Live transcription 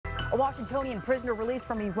A Washingtonian prisoner released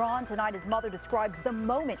from Iran tonight, his mother describes the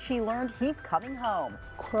moment she learned he's coming home.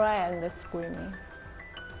 Crying and screaming.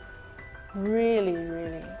 Really,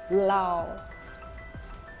 really loud.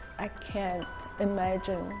 I can't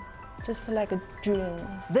imagine, just like a dream.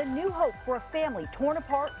 The new hope for a family torn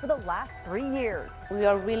apart for the last 3 years. We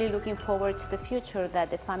are really looking forward to the future that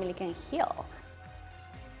the family can heal.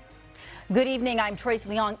 Good evening, I'm Trace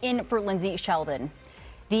Leong in for Lindsay Sheldon.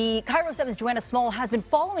 The Cairo 7's Joanna Small has been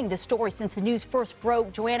following this story since the news first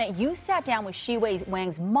broke. Joanna, you sat down with Shiwei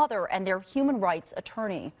Wang's mother and their human rights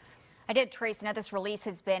attorney. I did, Trace. Now, this release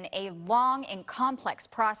has been a long and complex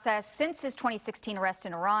process. Since his 2016 arrest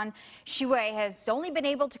in Iran, Shiwei has only been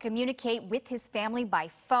able to communicate with his family by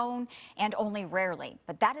phone and only rarely.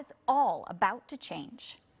 But that is all about to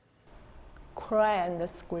change. Crying and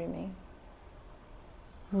screaming.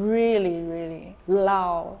 Really, really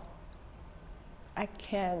loud. I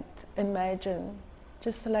can't imagine,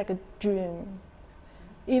 just like a dream.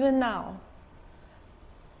 Even now,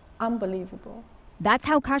 unbelievable. That's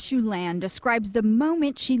how Kashu Lan describes the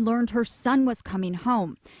moment she learned her son was coming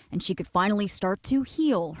home and she could finally start to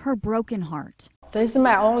heal her broken heart. This is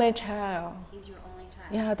my only child. He's your only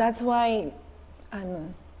child. Yeah, that's why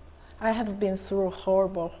I have been through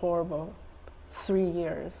horrible 3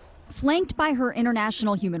 years. Flanked by her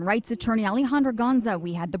international human rights attorney Alejandra Gonza,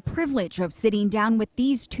 we had the privilege of sitting down with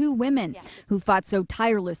these two women who fought so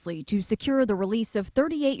tirelessly to secure the release of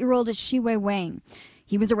 38-year-old Shiwei Wang.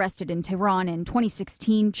 He was arrested in Tehran in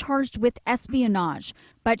 2016, charged with espionage.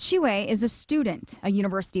 But Shiwei is a student, a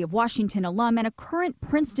University of Washington alum, and a current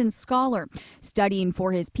Princeton scholar, studying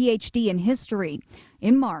for his PhD in history.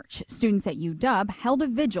 In March, students at UW held a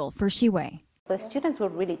vigil for Shiwei. The students were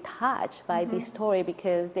really touched by this story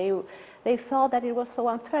because they felt that it was so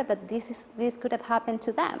unfair that this could have happened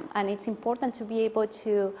to them. And it's important to be able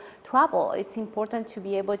to travel. It's important to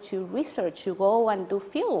be able to research, to go and do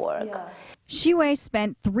field work. Yeah. Shiwei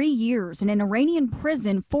spent 3 years in an Iranian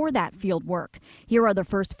prison for that field work. Here are the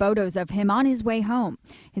first photos of him on his way home.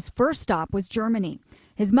 His first stop was Germany.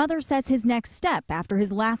 His mother says his next step after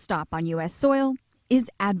his last stop on U.S. soil is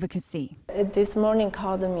advocacy. This morning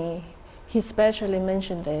called me. He specially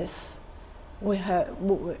mentioned this.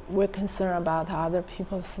 We're concerned about other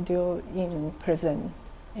people still in prison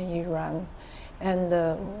in Iran, and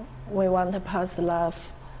we want to pass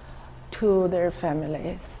love to their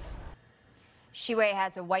families. Shiwei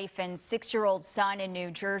has a wife and 6-year-old son in New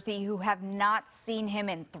Jersey who have not seen him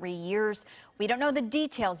in 3 years. We don't know the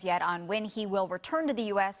details yet on when he will return to the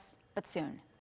U.S., but soon.